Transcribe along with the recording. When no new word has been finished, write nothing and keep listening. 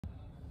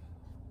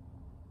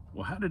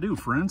Well, how to do,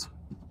 friends?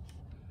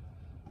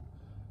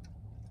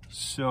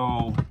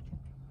 So,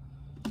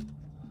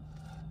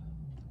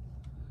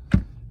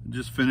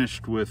 just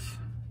finished with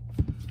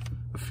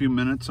a few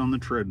minutes on the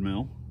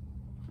treadmill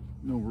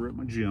over at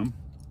my gym.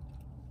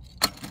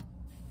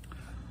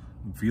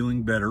 I'm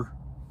feeling better.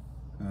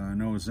 I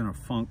know I was in a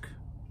funk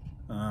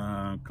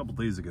a couple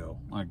days ago.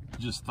 Like,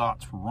 just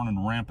thoughts were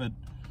running rampant.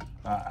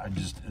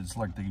 It's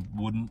like they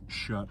wouldn't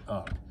shut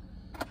up.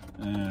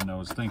 And I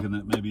was thinking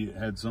that maybe it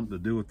had something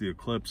to do with the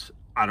eclipse.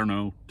 I don't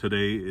know.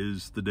 Today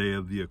is the day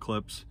of the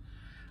eclipse.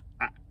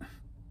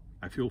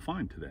 I feel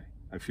fine today.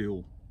 I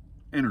feel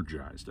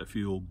energized. I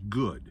feel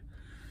good.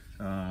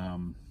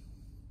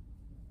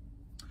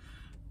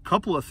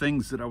 Couple of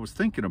things that I was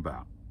thinking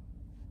about.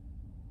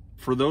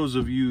 For those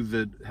of you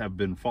that have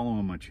been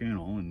following my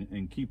channel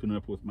and keeping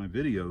up with my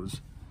videos,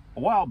 a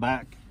while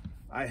back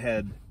I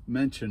had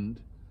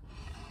mentioned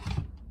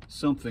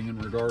something in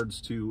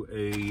regards to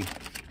a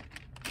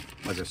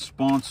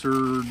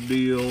sponsor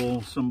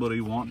deal,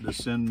 somebody wanting to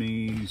send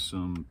me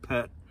some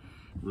pet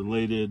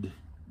related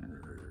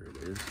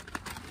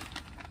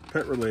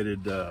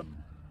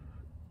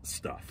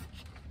stuff.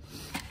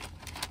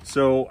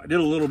 So I did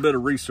a little bit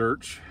of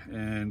research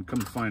and come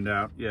to find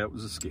out, yeah, it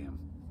was a scam.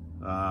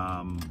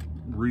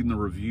 Reading the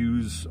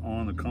reviews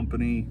on the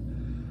company,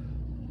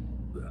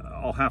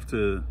 I'll have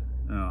to,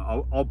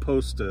 I'll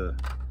post a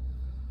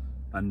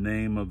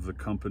name of the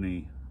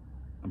company.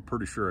 I'm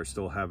pretty sure I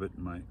still have it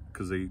in my,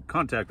 because they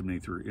contacted me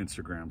through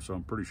Instagram, so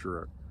I'm pretty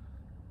sure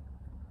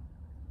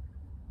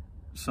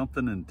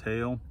something and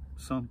tail,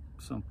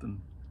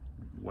 something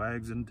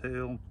wags and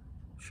tail,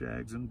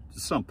 shags and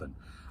something.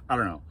 I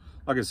don't know.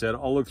 Like I said,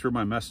 I'll look through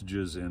my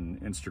messages in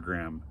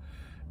Instagram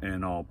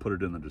and I'll put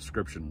it in the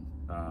description.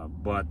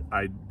 But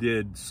I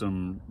did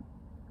some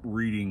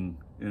reading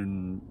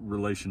in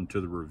relation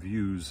to the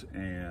reviews,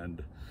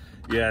 and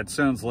yeah, it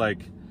sounds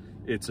like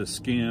it's a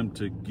scam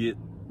to get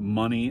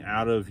money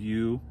out of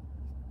you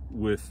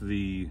with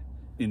the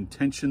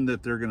intention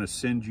that they're going to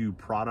send you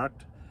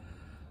product,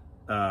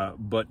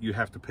 but you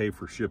have to pay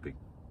for shipping.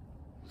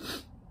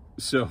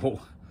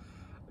 So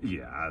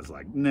yeah, I was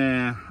like,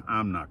 nah,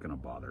 I'm not going to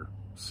bother.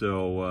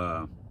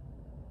 So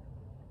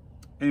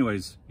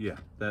anyways, yeah,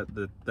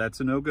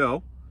 that's a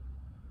no-go.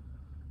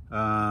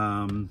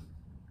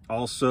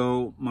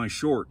 Also, my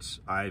shorts,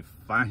 I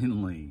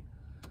finally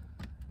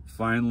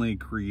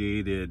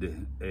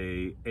created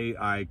a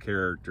AI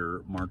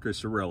character,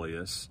 Marcus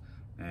Aurelius,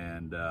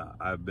 and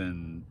I've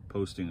been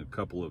posting a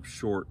couple of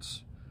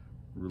shorts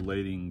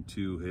relating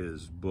to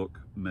his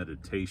book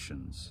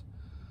Meditations.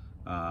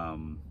 I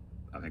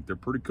think they're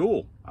pretty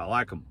cool. I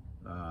like them.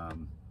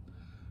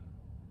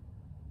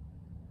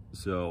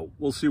 So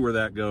we'll see where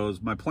that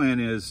goes. My plan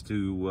is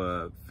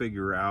to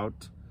figure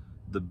out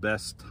the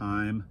best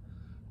time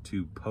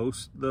to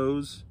post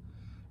those.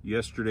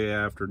 Yesterday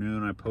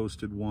afternoon I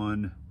posted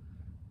one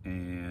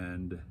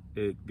and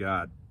it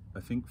got, I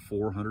think,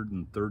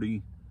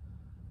 430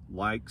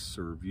 likes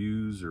or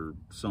views or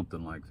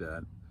something like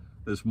that.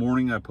 This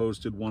morning I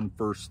posted one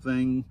first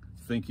thing,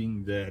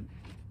 thinking that,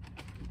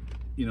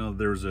 you know,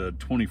 there's a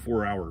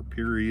 24-hour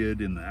period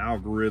in the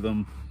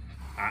algorithm.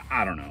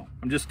 I don't know.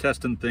 I'm just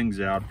testing things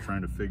out,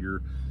 trying to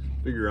figure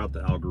out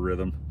the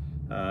algorithm.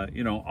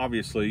 You know,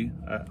 obviously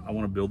I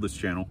want to build this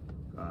channel.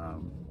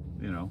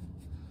 You know,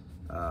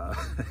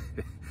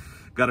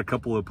 got a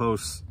couple of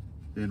posts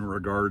in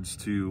regards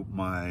to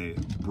my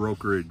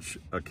brokerage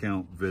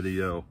account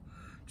video,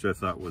 which I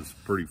thought was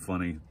pretty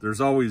funny. There's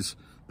always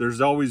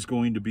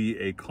going to be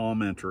a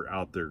commenter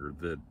out there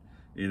that,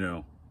 you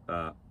know,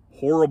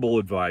 horrible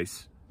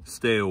advice,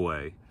 stay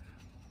away.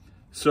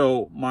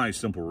 So my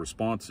simple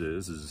response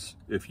is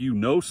if you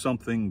know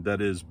something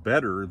that is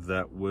better,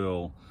 that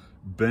will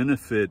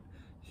benefit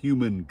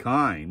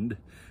humankind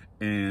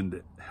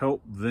and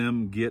help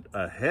them get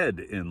ahead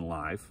in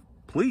life,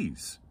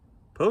 please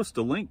post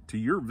a link to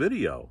your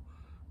video.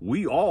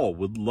 We all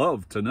would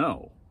love to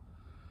know.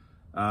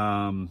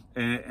 And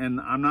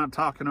I'm not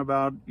talking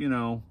about, you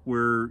know,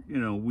 where, you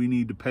know, we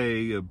need to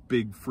pay a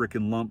big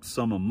freaking lump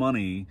sum of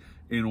money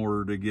in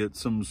order to get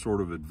some sort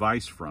of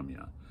advice from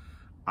you.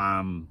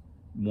 I'm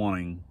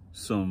wanting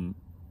some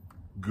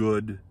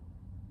good,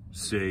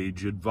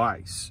 sage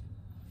advice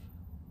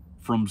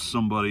from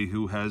somebody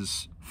who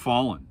has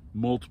fallen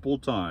multiple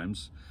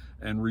times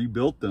and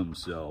rebuilt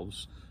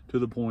themselves to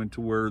the point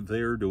to where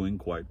they're doing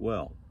quite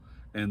well,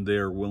 and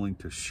they're willing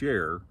to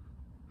share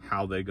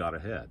how they got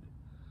ahead.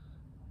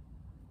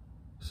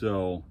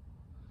 So,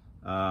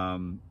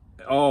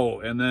 oh,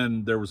 and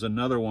then there was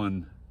another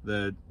one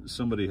that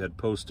somebody had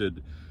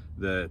posted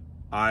that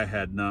I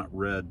had not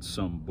read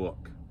some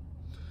book.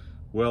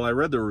 Well, I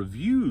read the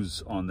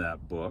reviews on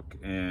that book,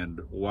 and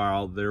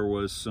while there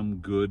was some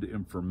good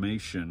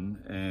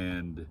information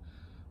and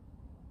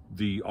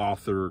the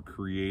author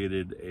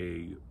created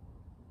a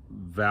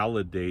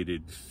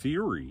validated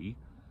theory,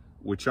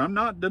 which I'm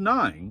not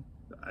denying,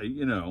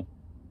 you know,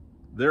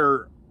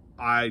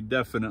 I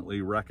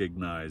definitely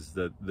recognize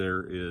that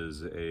there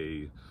is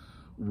a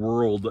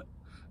World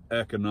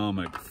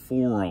Economic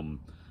Forum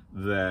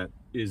that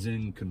is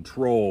in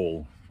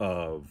control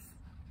of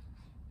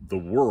the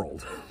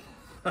world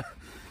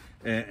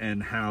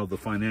and how the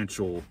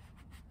financial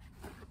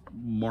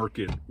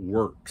market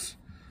works.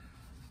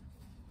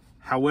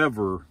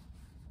 However,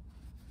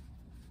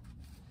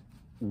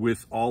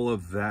 with all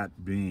of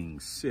that being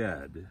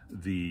said,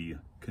 the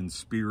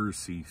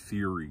conspiracy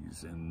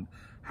theories and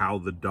how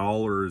the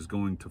dollar is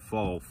going to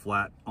fall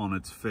flat on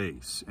its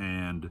face,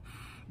 and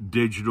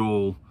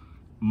digital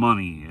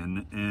money,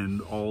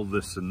 and all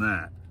this and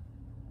that.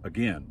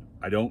 Again,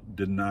 I don't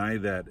deny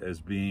that as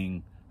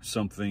being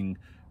something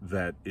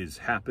that is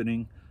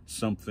happening,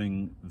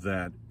 something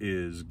that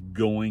is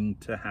going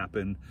to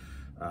happen.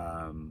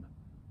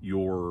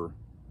 Your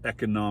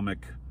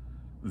economic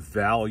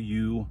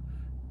value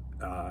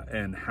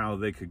and how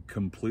they could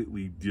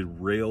completely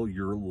derail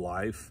your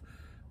life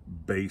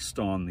based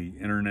on the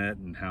internet,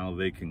 and how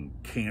they can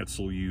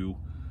cancel you.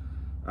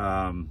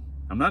 I'm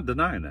not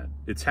denying that.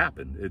 It's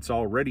happened. It's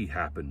already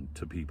happened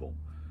to people.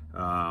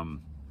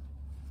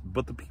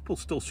 But the people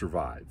still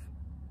survive,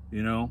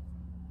 you know?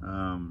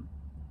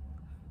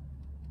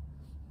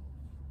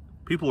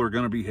 People are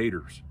going to be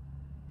haters.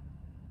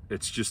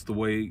 It's just the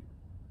way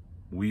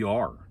we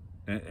are.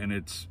 And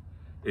it's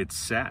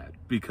sad,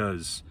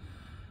 because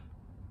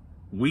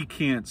we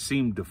can't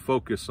seem to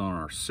focus on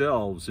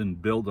ourselves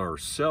and build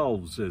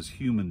ourselves as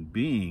human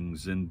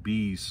beings and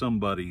be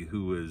somebody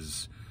who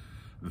is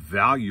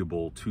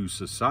valuable to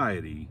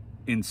society.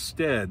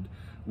 Instead,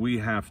 we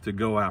have to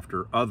go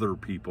after other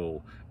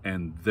people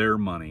and their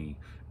money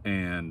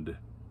and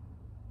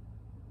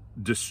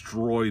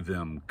destroy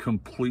them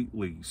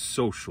completely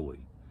socially.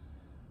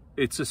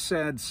 It's a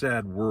sad,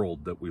 sad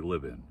world that we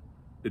live in.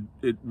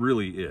 It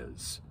really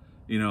is.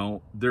 You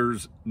know,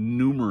 there's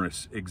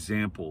numerous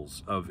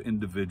examples of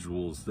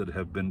individuals that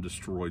have been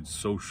destroyed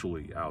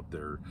socially out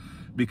there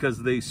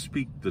because they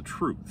speak the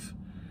truth.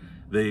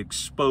 They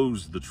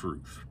expose the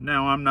truth.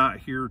 Now, I'm not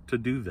here to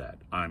do that.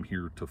 I'm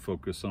here to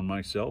focus on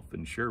myself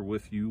and share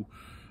with you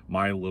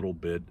my little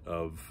bit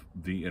of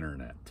the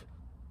internet.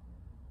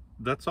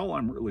 That's all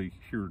I'm really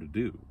here to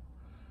do.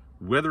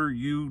 Whether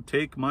you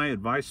take my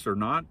advice or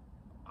not,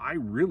 I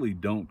really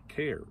don't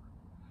care.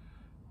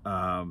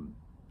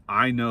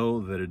 I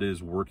know that it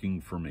is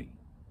working for me.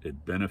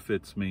 It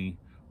benefits me.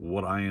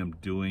 What I am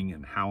doing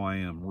and how I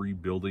am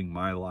rebuilding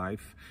my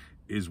life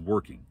is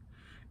working.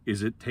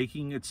 Is it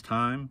taking its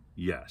time?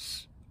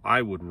 Yes.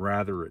 I would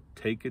rather it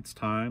take its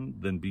time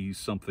than be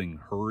something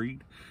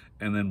hurried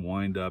and then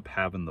wind up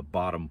having the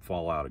bottom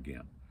fall out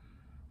again.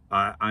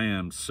 I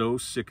am so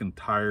sick and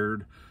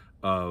tired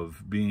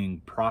of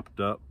being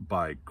propped up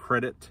by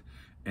credit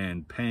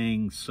and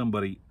paying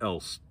somebody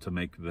else to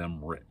make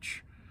them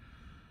rich.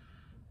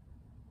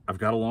 I've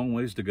got a long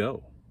ways to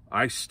go.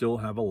 I still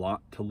have a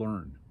lot to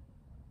learn.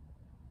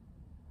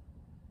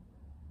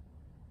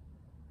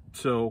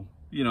 So,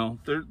 you know,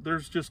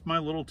 there's just my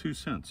little 2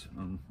 cents.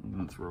 I'm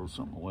going to throw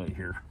something away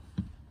here.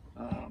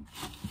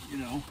 You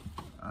know,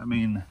 I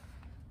mean,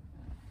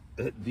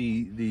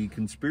 the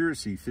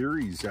conspiracy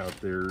theories out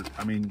there,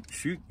 I mean,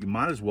 shoot, you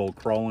might as well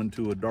crawl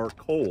into a dark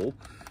hole,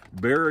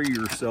 bury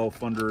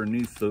yourself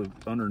underneath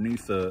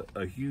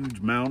a huge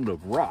mound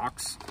of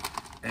rocks,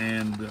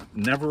 and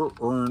never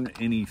earn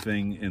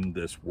anything in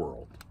this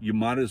world. You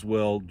might as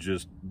well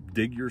just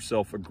dig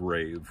yourself a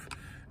grave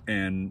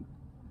and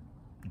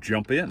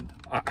jump in.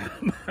 I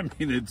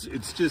mean,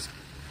 it's just,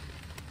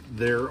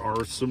 there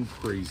are some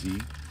crazy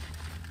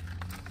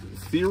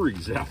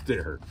theories out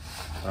there,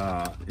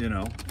 you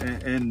know,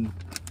 and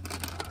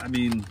I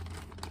mean,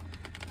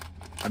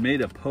 I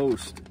made a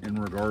post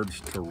in regards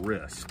to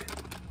risk.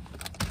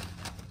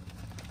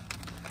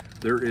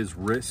 There is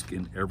risk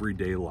in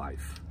everyday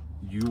life.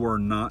 You are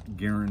not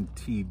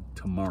guaranteed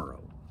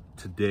tomorrow.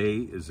 Today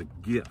is a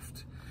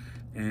gift.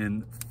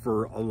 And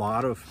for a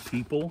lot of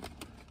people,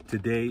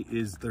 today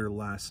is their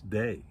last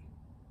day.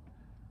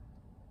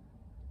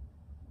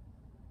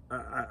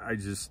 I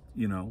just,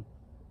 you know,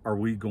 are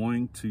we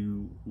going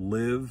to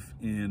live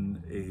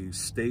in a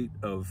state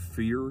of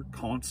fear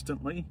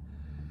constantly?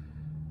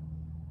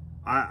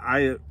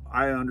 I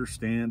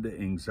understand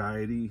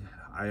anxiety.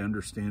 I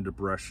understand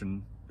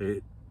depression.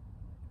 It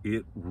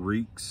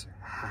wreaks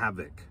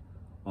havoc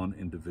on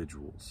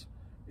individuals.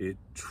 It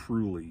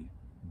truly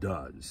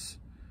does.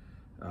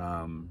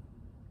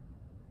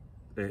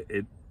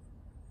 It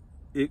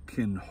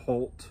can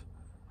halt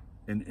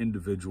an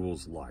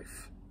individual's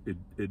life. It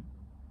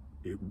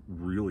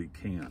really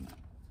can.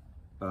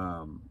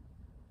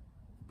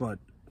 But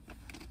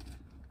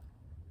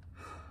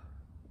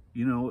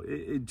you know,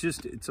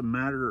 it's a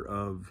matter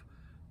of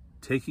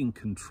taking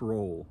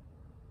control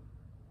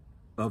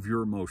of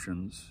your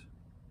emotions.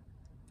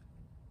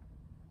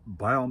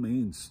 By all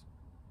means,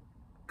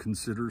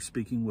 consider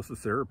speaking with a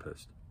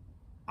therapist.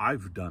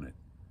 I've done it.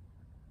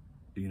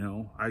 You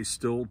know, I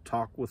still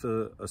talk with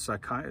a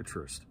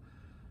psychiatrist.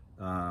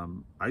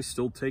 I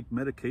still take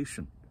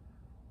medication.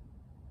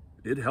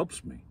 It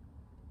helps me.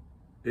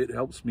 It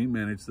helps me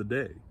manage the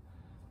day.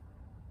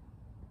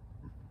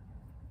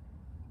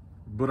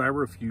 But I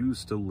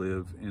refuse to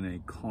live in a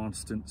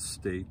constant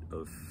state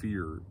of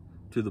fear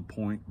to the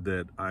point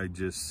that I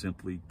just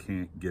simply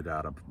can't get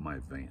out of my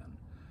van.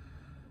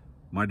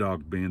 My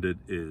dog Bandit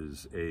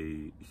is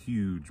a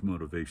huge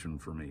motivation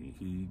for me.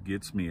 He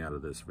gets me out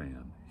of this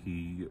van.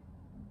 He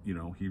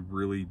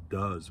really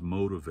does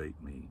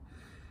motivate me.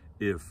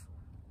 If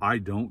I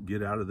don't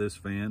get out of this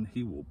van,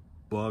 he will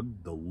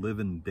bug the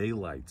living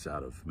daylights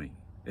out of me,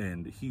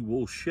 and he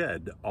will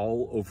shed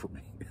all over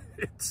me.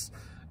 It's,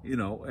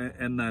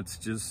 and that's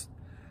just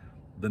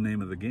the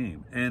name of the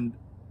game. And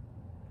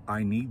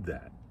I need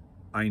that.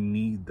 I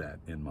need that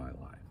in my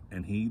life.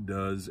 And he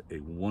does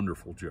a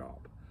wonderful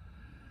job.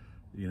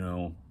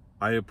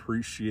 I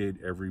appreciate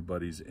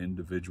everybody's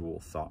individual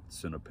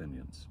thoughts and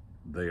opinions.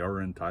 They are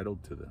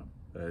entitled to them.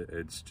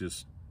 It's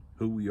just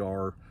who we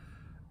are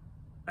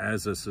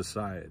as a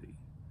society.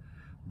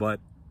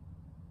 But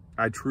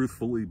I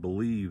truthfully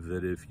believe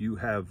that if you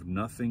have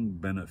nothing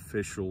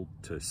beneficial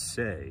to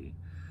say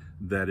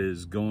that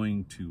is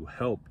going to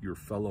help your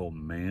fellow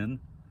man,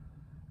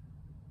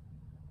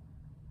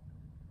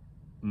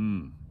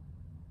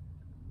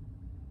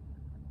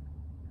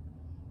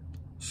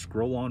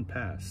 scroll on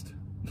past.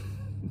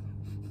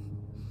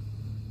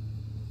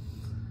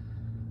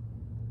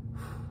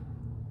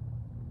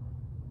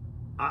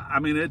 I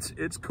mean,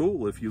 it's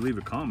cool if you leave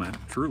a comment,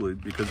 truly,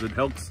 because it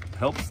helps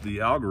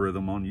the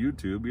algorithm on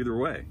YouTube either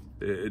way.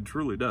 It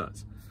truly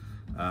does.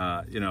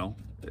 And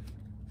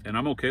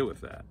I'm okay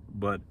with that.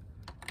 But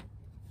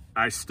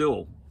I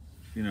still,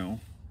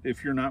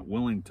 if you're not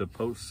willing to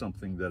post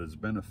something that is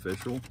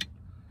beneficial,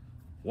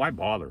 why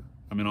bother?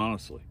 I mean,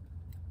 honestly,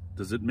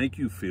 does it make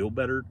you feel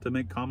better to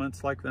make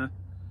comments like that?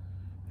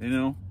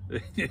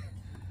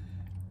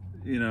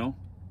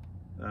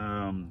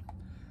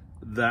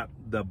 That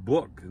the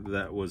book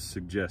that was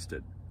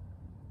suggested,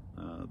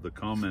 the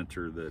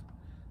commenter that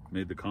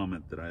made the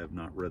comment that I have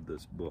not read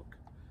this book,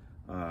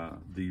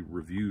 the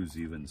reviews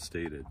even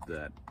stated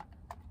that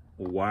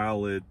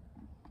while it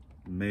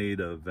made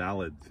a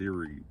valid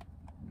theory,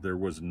 there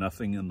was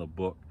nothing in the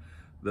book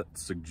that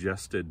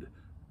suggested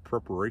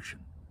preparation.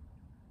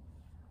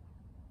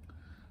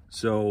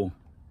 So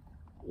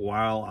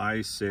while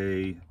I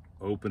say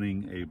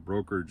opening a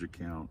brokerage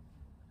account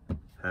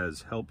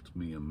has helped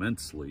me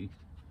immensely,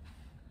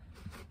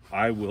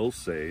 I will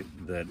say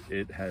that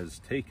it has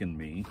taken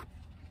me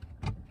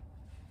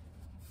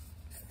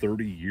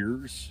 30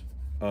 years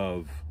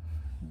of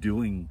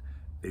doing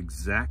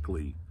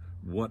exactly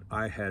what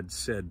I had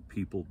said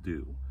people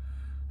do.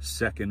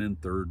 Second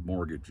and third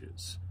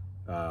mortgages,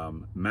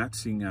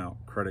 maxing out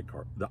credit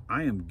card.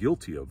 I am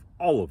guilty of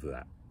all of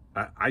that.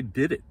 I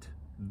did it.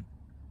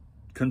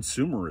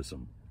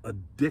 Consumerism,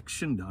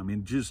 addiction, I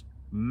mean, just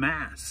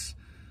mass.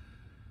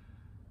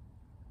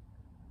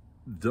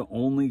 The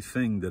only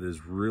thing that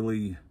is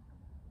really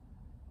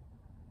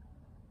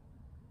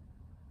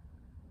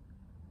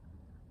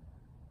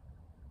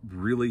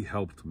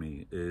helped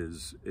me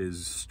is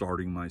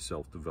starting my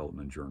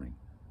self-development journey,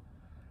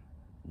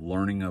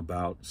 learning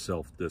about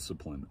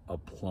self-discipline,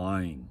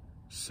 applying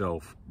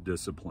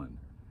self-discipline.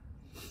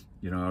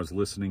 I was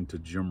listening to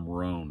Jim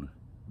Rohn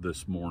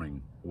this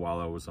morning while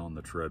I was on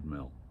the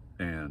treadmill,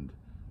 and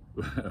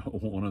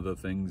one of the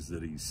things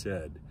that he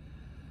said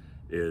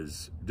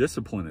is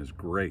discipline is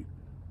great,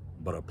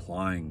 but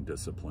applying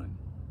discipline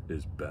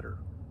is better.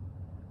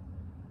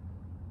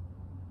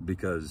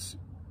 Because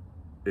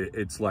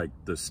it's like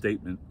the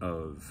statement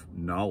of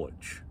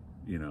knowledge.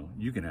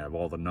 You can have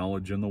all the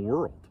knowledge in the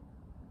world.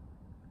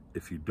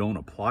 If you don't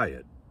apply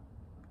it,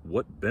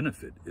 what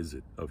benefit is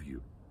it of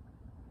you?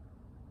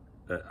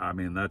 I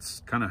mean,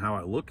 that's kind of how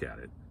I look at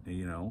it.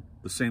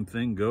 The same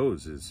thing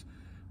goes is,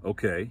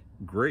 okay,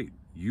 great.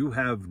 You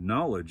have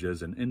knowledge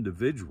as an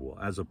individual,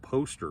 as a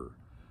poster.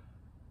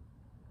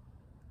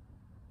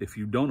 If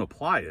you don't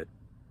apply it,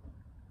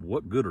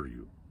 what good are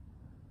you?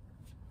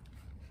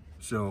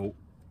 So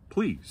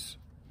please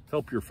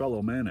help your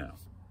fellow man out.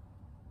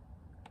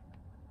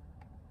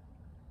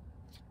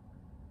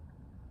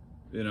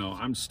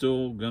 I'm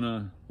still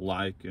gonna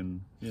like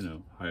and,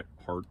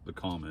 heart the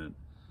comment,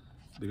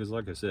 because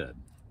like I said,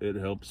 it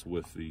helps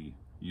with the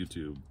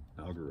YouTube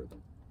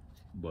algorithm.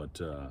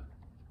 But,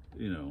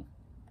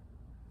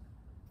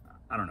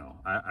 I don't know.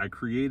 I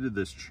created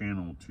this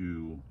channel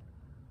to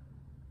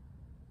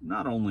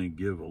not only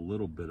give a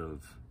little bit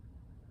of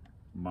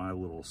my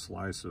little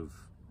slice of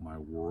my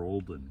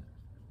world and,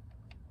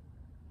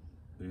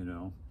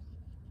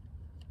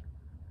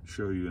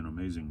 show you an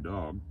amazing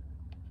dog,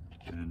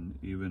 and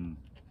even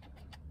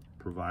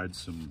provide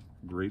some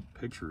great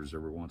pictures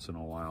every once in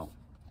a while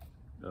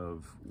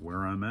of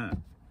where I'm at.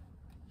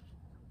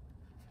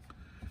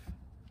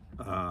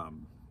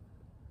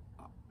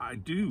 I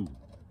do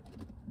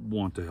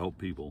want to help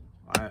people.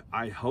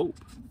 I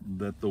hope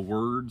that the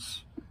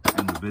words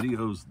and the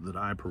videos that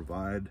I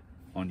provide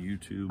on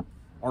YouTube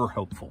are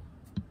helpful,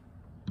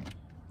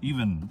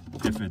 even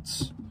if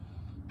it's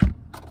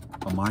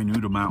a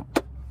minute amount.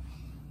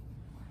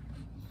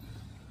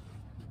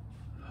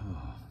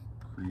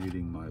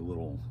 Creating my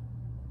little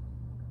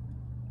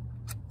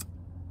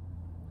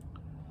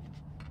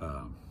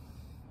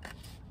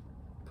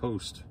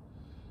post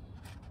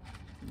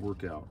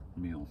workout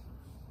meal.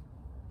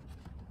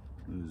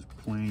 This is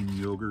plain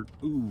yogurt.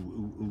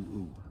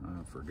 Ooh.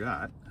 I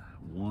forgot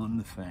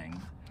one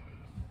thing.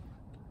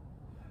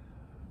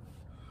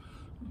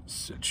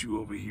 Set you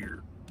over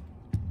here.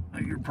 Now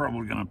you're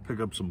probably gonna pick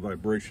up some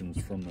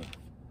vibrations from the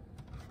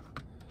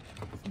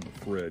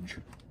fridge.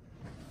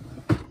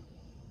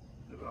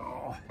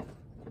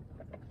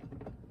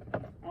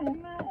 Oh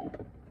no.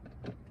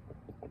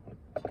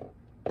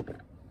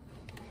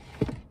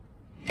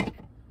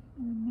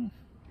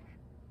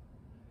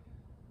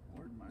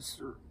 Where'd my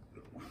syrup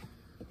go?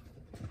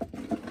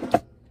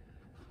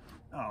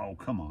 Oh,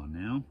 come on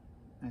now.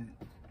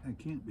 I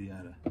can't be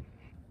out of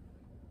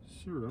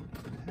syrup.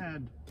 I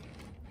had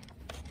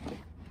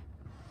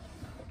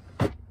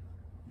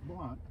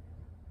bought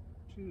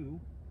 2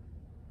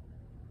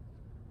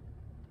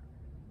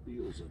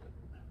 deals of it.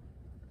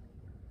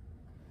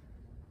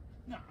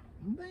 Oh,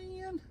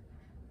 man.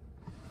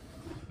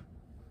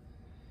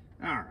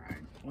 All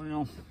right,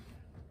 well.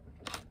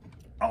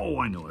 Oh,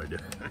 I know what I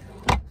did.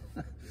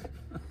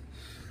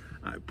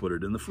 I put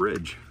it in the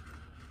fridge.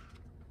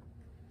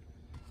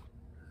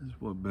 There's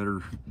what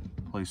better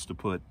place to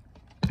put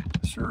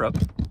syrup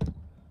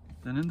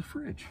than in the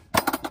fridge,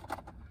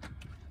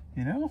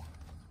 you know?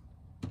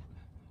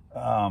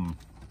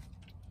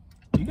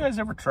 You guys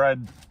ever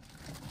tried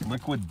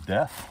Liquid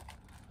Death?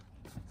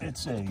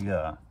 It's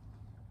a,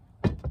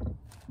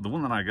 the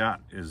one that I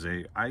got is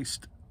a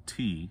iced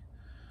tea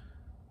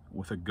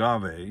with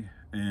agave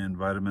and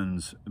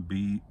vitamins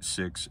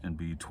B6 and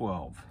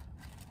B12.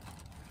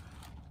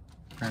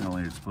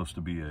 Apparently it's supposed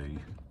to be a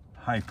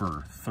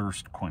hyper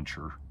thirst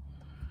quencher.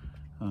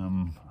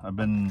 I've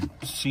been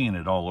seeing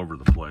it all over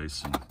the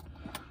place and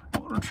I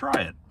want to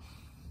try it.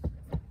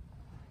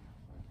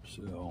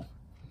 So,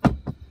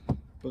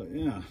 but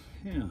yeah.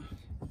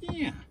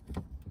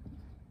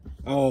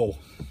 Oh,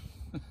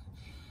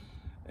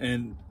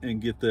 and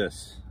get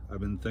this. I've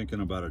been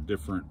thinking about a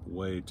different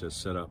way to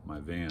set up my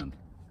van.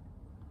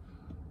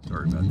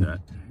 Sorry about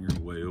that. You're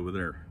way over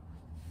there.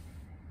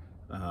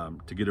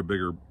 To get a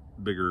bigger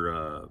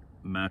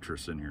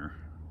mattress in here,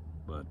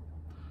 but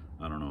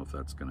I don't know if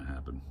that's going to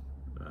happen.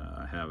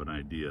 I have an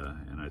idea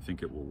and I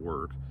think it will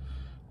work.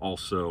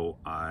 Also,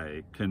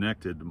 I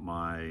connected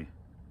my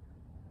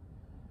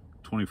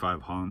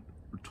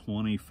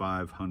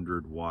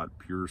 2500 watt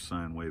pure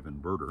sine wave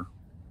inverter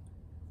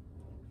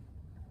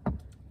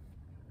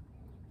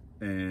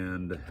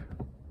and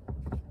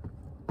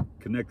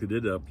connected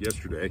it up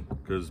yesterday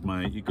because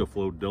my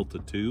EcoFlow Delta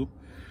 2,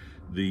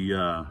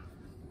 the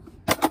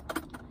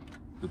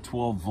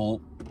 12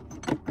 volt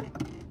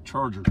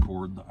charger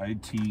cord,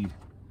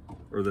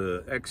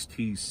 the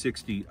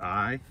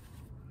XT60i.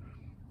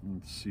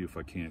 Let's see if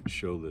I can't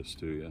show this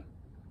to you.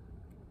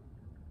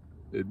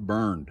 It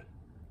burned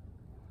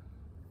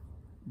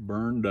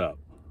up.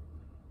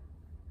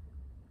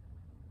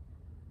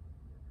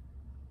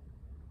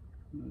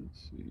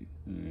 Let's see.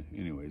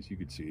 Anyways, you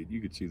could see it. You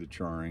could see the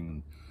charring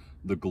and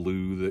the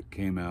glue that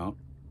came out.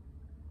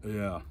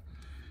 Yeah.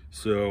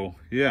 So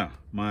yeah,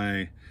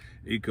 my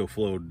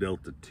EcoFlow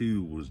Delta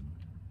 2 was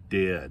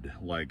dead,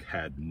 like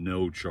had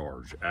no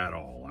charge at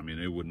all. I mean,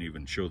 it wouldn't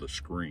even show the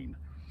screen.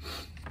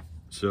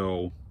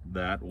 So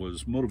that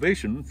was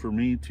motivation for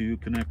me to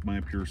connect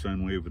my pure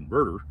sine wave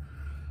inverter,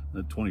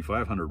 the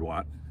 2500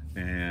 watt,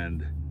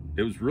 and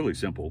it was really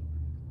simple,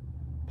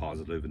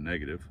 positive and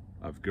negative.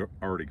 I've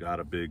already got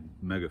a big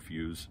mega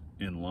fuse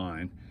in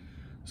line,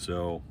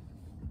 so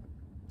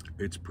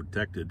it's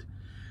protected,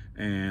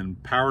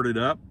 and powered it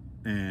up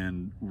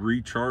and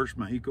recharged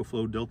my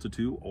EcoFlow Delta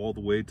 2 all the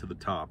way to the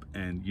top.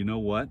 And you know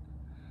what?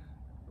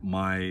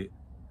 My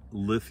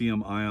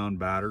lithium ion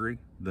battery,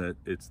 that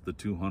it's the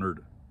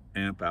 200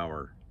 amp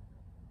hour,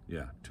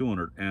 yeah,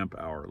 200 amp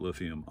hour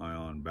lithium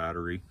ion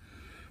battery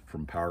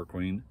from Power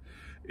Queen,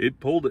 it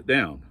pulled it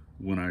down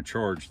when I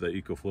charged the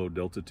EcoFlow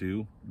Delta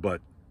 2, but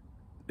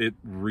it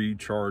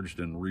recharged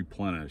and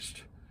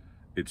replenished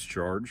its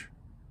charge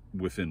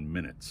within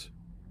minutes.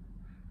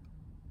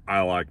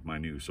 I like my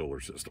new solar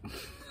system.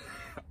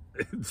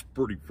 It's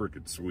pretty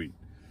freaking sweet.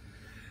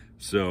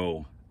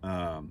 So,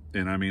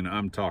 and I mean,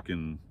 I'm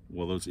talking,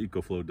 well, those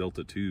EcoFlow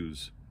Delta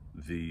 2s,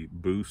 the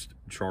boost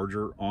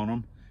charger on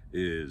them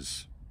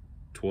is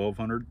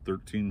 1200,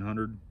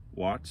 1300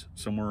 watts,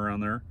 somewhere around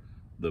there,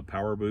 the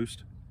power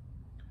boost.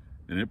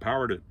 And it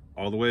powered it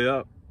all the way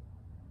up.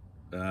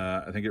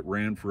 I think it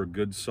ran for a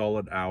good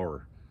solid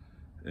hour.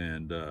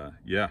 And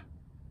yeah,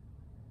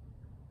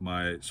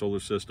 my solar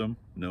system,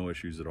 no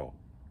issues at all.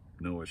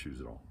 No issues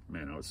at all.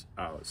 Man,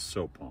 I was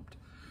so pumped.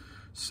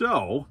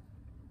 So,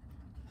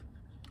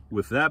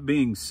 with that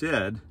being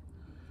said,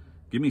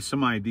 give me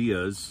some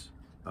ideas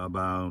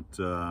about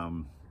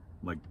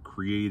like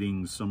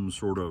creating some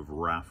sort of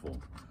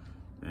raffle.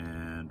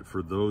 And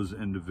for those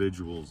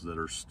individuals that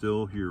are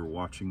still here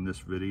watching this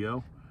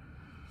video,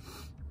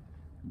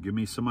 give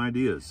me some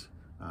ideas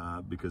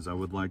because I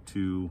would like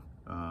to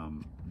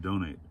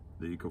donate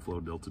the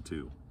EcoFlow Delta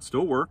 2. It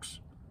still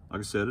works.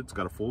 Like I said, it's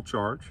got a full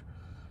charge.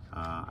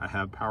 I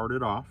have powered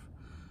it off.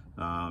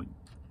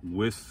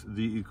 with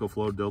the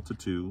EcoFlow Delta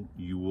 2,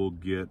 you will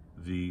get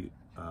the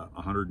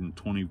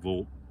 120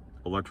 volt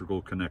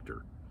electrical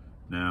connector.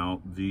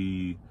 Now,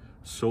 the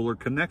solar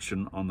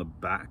connection on the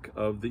back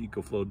of the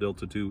EcoFlow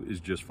Delta 2 is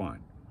just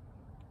fine.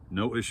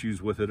 No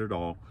issues with it at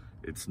all.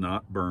 It's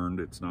not burned,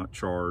 it's not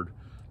charred,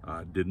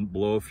 didn't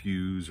blow a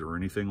fuse or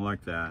anything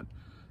like that.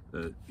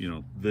 You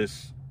know,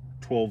 this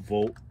 12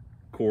 volt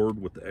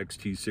cord with the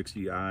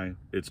XT60i,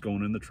 it's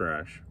going in the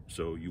trash,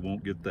 so you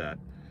won't get that.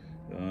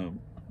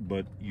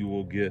 But you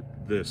will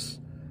get this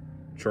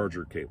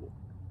charger cable.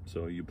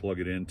 So you plug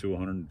it into a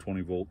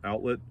 120 volt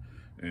outlet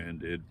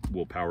and it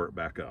will power it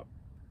back up.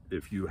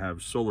 If you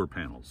have solar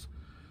panels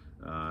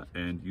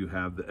and you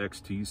have the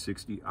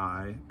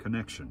XT60i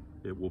connection,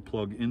 it will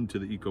plug into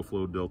the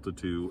EcoFlow Delta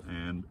 2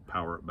 and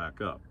power it back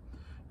up.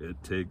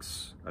 It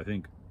takes, I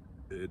think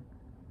it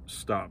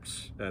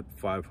stops at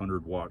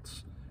 500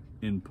 watts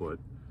input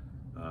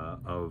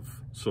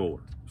of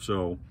solar.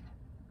 So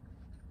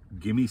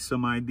give me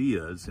some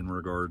ideas in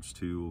regards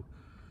to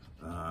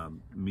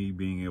me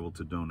being able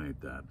to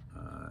donate that,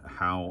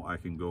 how I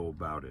can go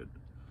about it,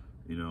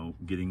 you know,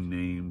 getting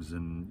names,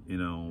 and, you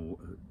know,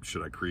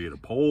 should I create a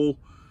poll?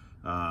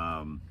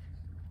 I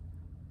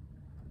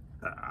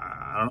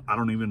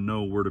don't even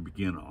know where to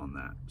begin on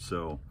that.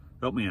 So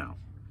help me out.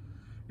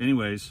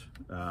 Anyways,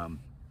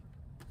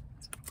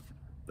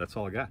 that's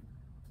all I got.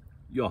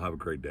 Y'all have a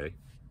great day.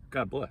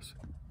 God bless.